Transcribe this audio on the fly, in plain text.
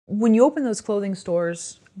When you opened those clothing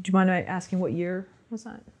stores, do you mind asking what year was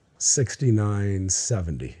that? 69,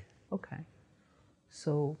 70. Okay.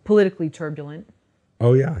 So politically turbulent.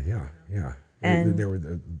 Oh, yeah, yeah, yeah. And There were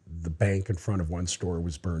the bank in front of one store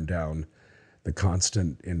was burned down.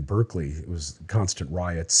 In Berkeley, it was constant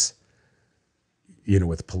riots,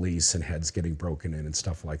 with police and heads getting broken in and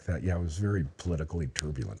stuff like that. Yeah, it was very politically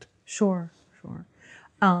turbulent. Sure. Go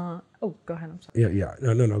ahead, I'm sorry. Yeah.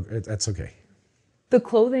 No, that's okay. The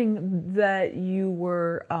clothing that you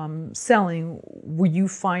were selling, were you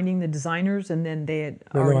finding the designers and then they had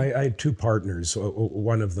No, I had two partners.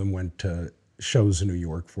 One of them went to shows in New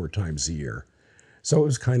York 4 times a year. So it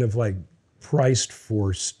was kind of like priced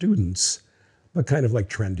for students, but kind of like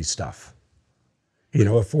trendy stuff.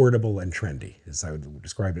 Affordable and trendy, as I would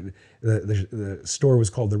describe it. The store was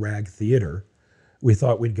called the Rag Theater. We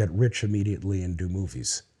thought we'd get rich immediately and do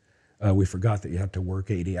movies. We forgot that you had to work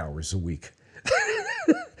 80 hours a week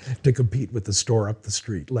to compete with the store up the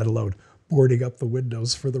street, let alone boarding up the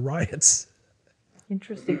windows for the riots.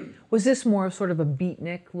 Interesting. Was this more of sort of a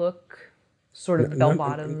beatnik look, sort of bell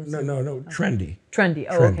bottoms? No, trendy. Trendy.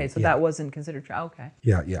 Oh, Trendy, okay. So yeah. that wasn't considered. Okay.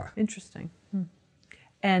 Yeah. Interesting.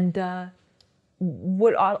 And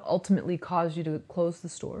what ultimately caused you to close the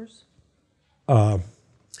stores? Call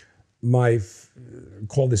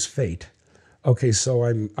this fate. Okay, so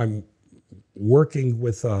I'm working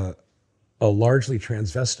with a largely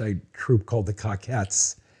transvestite troupe called the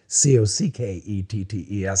Cockettes,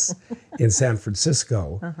 Cockettees, in San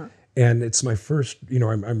Francisco. Uh-huh. And it's my first,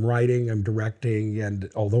 I'm writing, I'm directing, and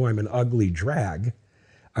although I'm an ugly drag,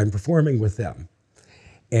 I'm performing with them.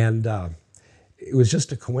 And it was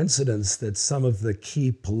just a coincidence that some of the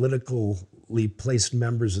key politically placed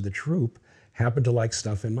members of the troupe happened to like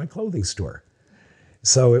stuff in my clothing store.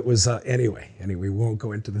 So it was, anyway, we won't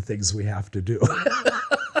go into the things we have to do.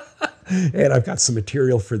 And I've got some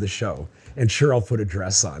material for the show. And sure, I'll put a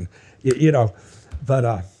dress on,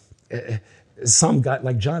 but some guy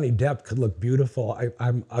like Johnny Depp could look beautiful.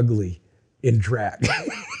 I'm ugly in drag.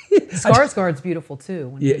 Skarsgård's beautiful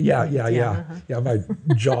too. Yeah. Yeah, my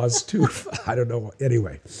jaws too. I don't know.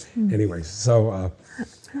 Anyway, so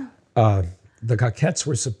the Cockettes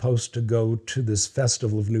were supposed to go to this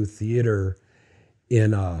Festival of New Theater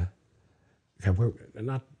in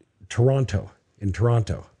Toronto.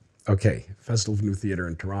 Okay, Festival of New Theater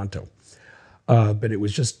in Toronto. But it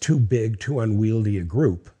was just too big, too unwieldy a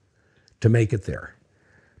group to make it there.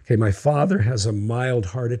 Okay, my father has a mild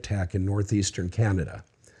heart attack in northeastern Canada.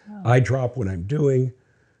 Oh. I drop what I'm doing,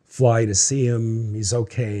 fly to see him. He's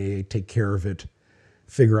okay, take care of it,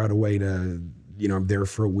 figure out a way to, I'm there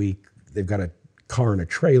for a week. They've got a car and a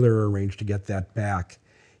trailer, arranged to get that back.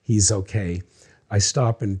 He's okay. I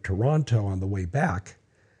stop in Toronto on the way back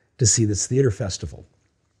to see this theater festival.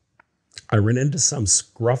 I ran into some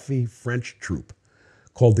scruffy French troupe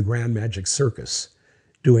called the Grand Magic Circus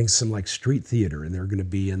doing some like street theater, and they're going to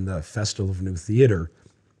be in the Festival of New Theater.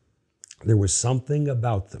 There was something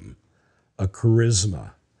about them, a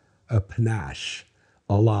charisma, a panache,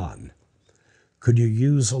 elan. Could you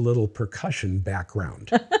use a little percussion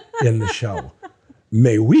background in the show?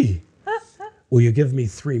 Mais oui. Will you give me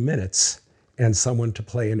 3 minutes and someone to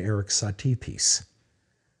play an Eric Satie piece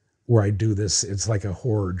where I do this? It's like a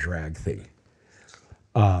horror drag thing.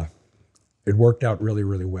 It worked out really,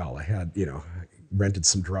 really well. I had, rented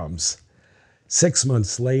some drums. 6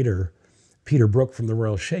 months later, Peter Brook from the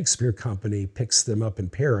Royal Shakespeare Company picks them up in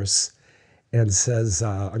Paris and says,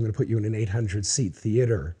 I'm going to put you in an 800-seat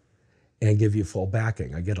theater and give you full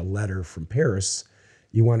backing. I get a letter from Paris.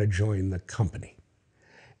 You want to join the company.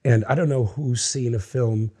 And I don't know who's seen a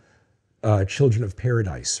film, Children of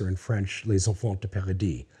Paradise, or in French, Les Enfants de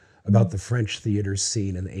Paradis, about the French theater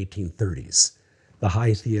scene in the 1830s, the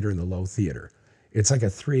high theater and the low theater. It's like a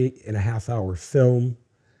 3.5-hour film,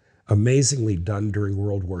 amazingly done during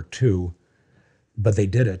World War II, but they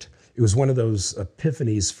did it. It was one of those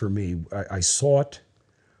epiphanies for me. I saw it,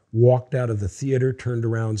 walked out of the theater, turned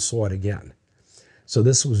around, saw it again. So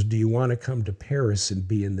this was, do you want to come to Paris and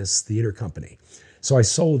be in this theater company? So I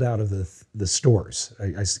sold out of the stores.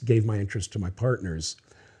 I gave my interest to my partners,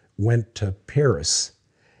 went to Paris,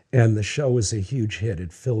 and the show was a huge hit.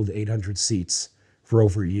 It filled 800 seats for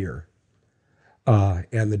over a year.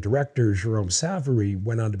 And the director, Jérôme Savary,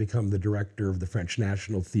 went on to become the director of the French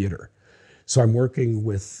National Theatre. So I'm working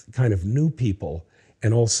with kind of new people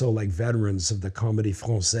and also like veterans of the Comédie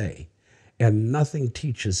Française. And nothing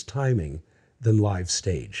teaches timing than live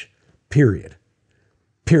stage, period.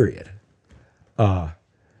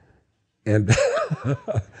 And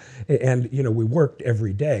we worked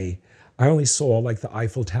every day. I only saw like the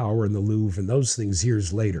Eiffel Tower and the Louvre and those things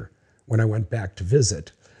years later when I went back to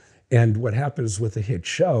visit. And what happens with a hit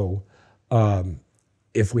show,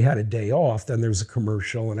 if we had a day off, then there's a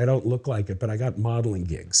commercial, and I don't look like it, but I got modeling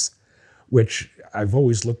gigs, which I've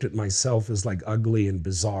always looked at myself as like ugly and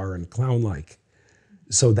bizarre and clown-like.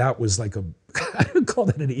 So that was like I would call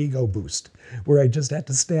that an ego boost, where I just had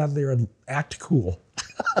to stand there and act cool.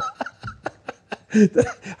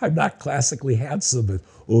 I'm not classically handsome, but,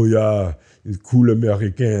 oh yeah, cool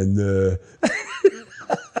American.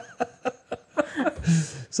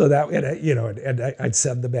 So that, and I'd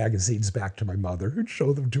send the magazines back to my mother, who'd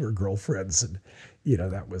show them to her girlfriends, and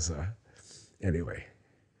that was anyway.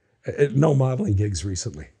 No modeling gigs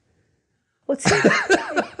recently. Let's see.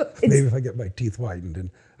 Maybe if I get my teeth whitened, and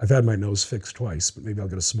I've had my nose fixed twice, but maybe I'll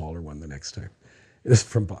get a smaller one the next time. It's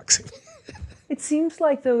from boxing. It seems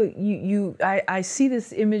like though I see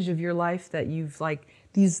this image of your life that you've like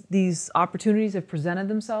these opportunities have presented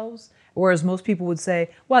themselves, whereas most people would say,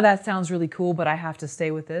 well, that sounds really cool, but I have to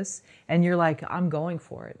stay with this. And you're like, I'm going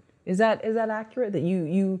for it. Is that accurate? That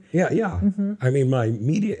you Yeah. Mm-hmm. I mean, my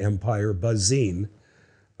media empire, Buzzine,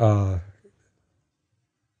 I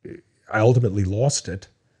ultimately lost it,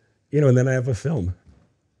 and then I have a film.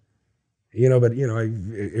 But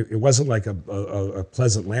it wasn't like a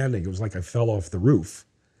pleasant landing. It was like I fell off the roof.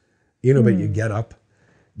 But you get up,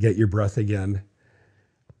 get your breath again.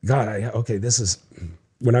 God, this is,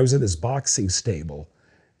 when I was in this boxing stable,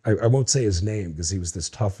 I won't say his name because he was this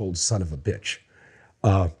tough old son of a bitch.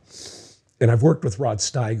 And I've worked with Rod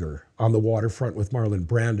Steiger on the waterfront with Marlon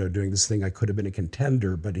Brando doing this thing. I could have been a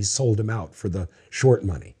contender, but he sold him out for the short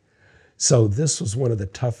money. So this was one of the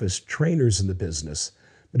toughest trainers in the business.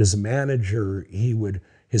 But as a manager,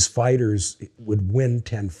 his fighters would win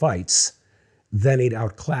 10 fights, then he'd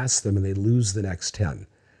outclass them and they'd lose the next 10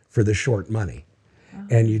 for the short money. Oh.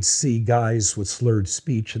 And you'd see guys with slurred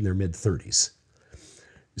speech in their mid-30s.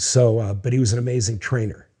 So, but he was an amazing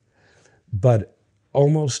trainer. But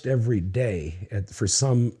almost every day, for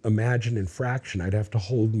some imagined infraction, I'd have to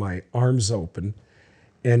hold my arms open,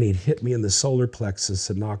 and he'd hit me in the solar plexus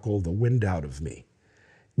and knock all the wind out of me,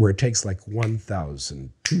 where it takes like 1,000,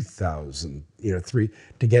 2,000, 3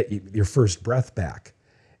 to get your first breath back.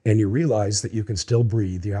 And you realize that you can still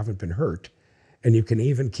breathe, you haven't been hurt, and you can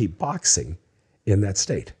even keep boxing in that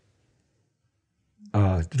state.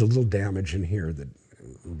 Did a little damage in here, that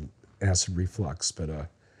acid reflux, but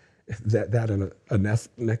that and a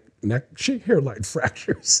neck hairline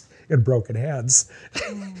fractures and broken hands.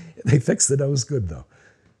 They fixed the nose good though.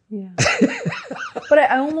 Yeah. But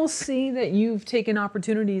I almost see that you've taken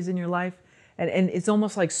opportunities in your life, and it's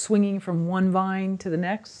almost like swinging from one vine to the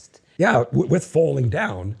next. Yeah, with falling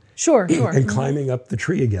down. Sure. And climbing up the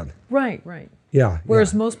tree again. Right. Yeah.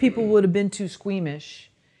 Whereas most people would have been too squeamish,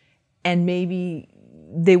 and maybe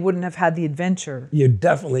they wouldn't have had the adventure. You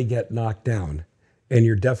definitely get knocked down, and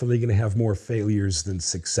you're definitely going to have more failures than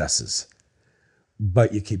successes.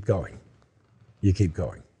 But you keep going.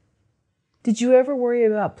 Did you ever worry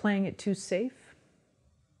about playing it too safe?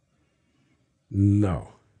 No.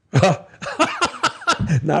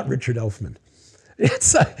 Not Richard Elfman.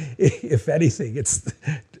 It's, if anything, it's,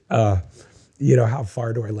 how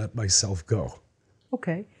far do I let myself go?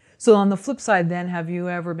 Okay. So on the flip side then, have you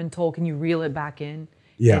ever been told, can you reel it back in?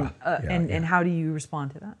 Yeah. And how do you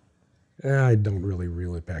respond to that? I don't really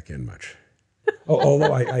reel it back in much.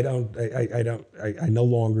 Although I no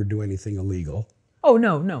longer do anything illegal. Oh,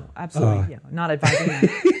 no, absolutely. Not advising that.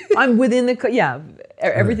 I'm within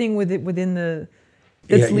everything within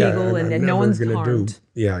that's legal and no one's harmed.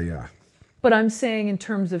 Yeah. But I'm saying in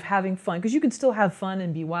terms of having fun, because you can still have fun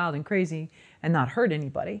and be wild and crazy and not hurt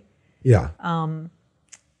anybody. Yeah.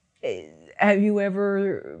 Have you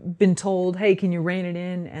ever been told, hey, can you rein it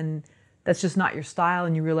in? And that's just not your style,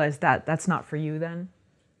 and you realize that's not for you then?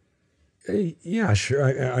 Yeah,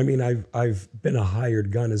 sure. I mean, I've been a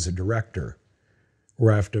hired gun as a director,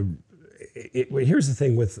 where I have to. Here's the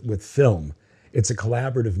thing with film: it's a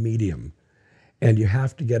collaborative medium, and you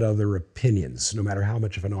have to get other opinions, no matter how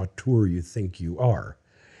much of an auteur you think you are.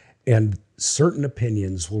 And certain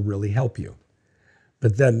opinions will really help you,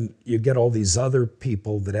 but then you get all these other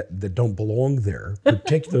people that don't belong there,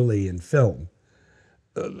 particularly in film,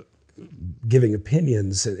 giving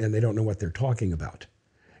opinions, and they don't know what they're talking about.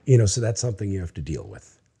 So that's something you have to deal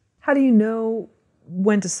with. How do you know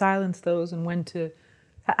when to silence those and when to?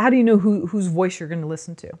 How do you know whose voice you're going to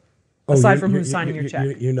listen to, aside from who's signing your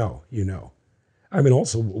check? You know. I mean,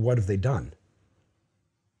 also, what have they done?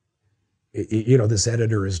 This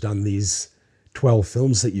editor has done these 12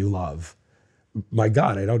 films that you love. My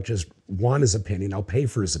God, I don't just want his opinion; I'll pay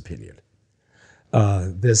for his opinion.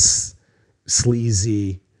 This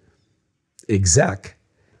sleazy exec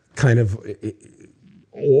kind of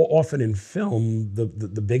often in film,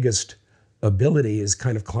 the biggest ability is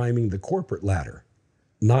kind of climbing the corporate ladder,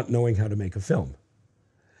 not knowing how to make a film.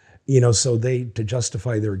 So to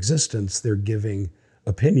justify their existence, they're giving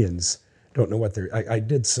opinions, don't know what I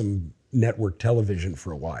did some network television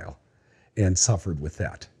for a while and suffered with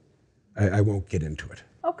that. I won't get into it.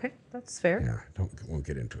 Okay, that's fair. Yeah, won't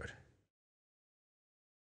get into it.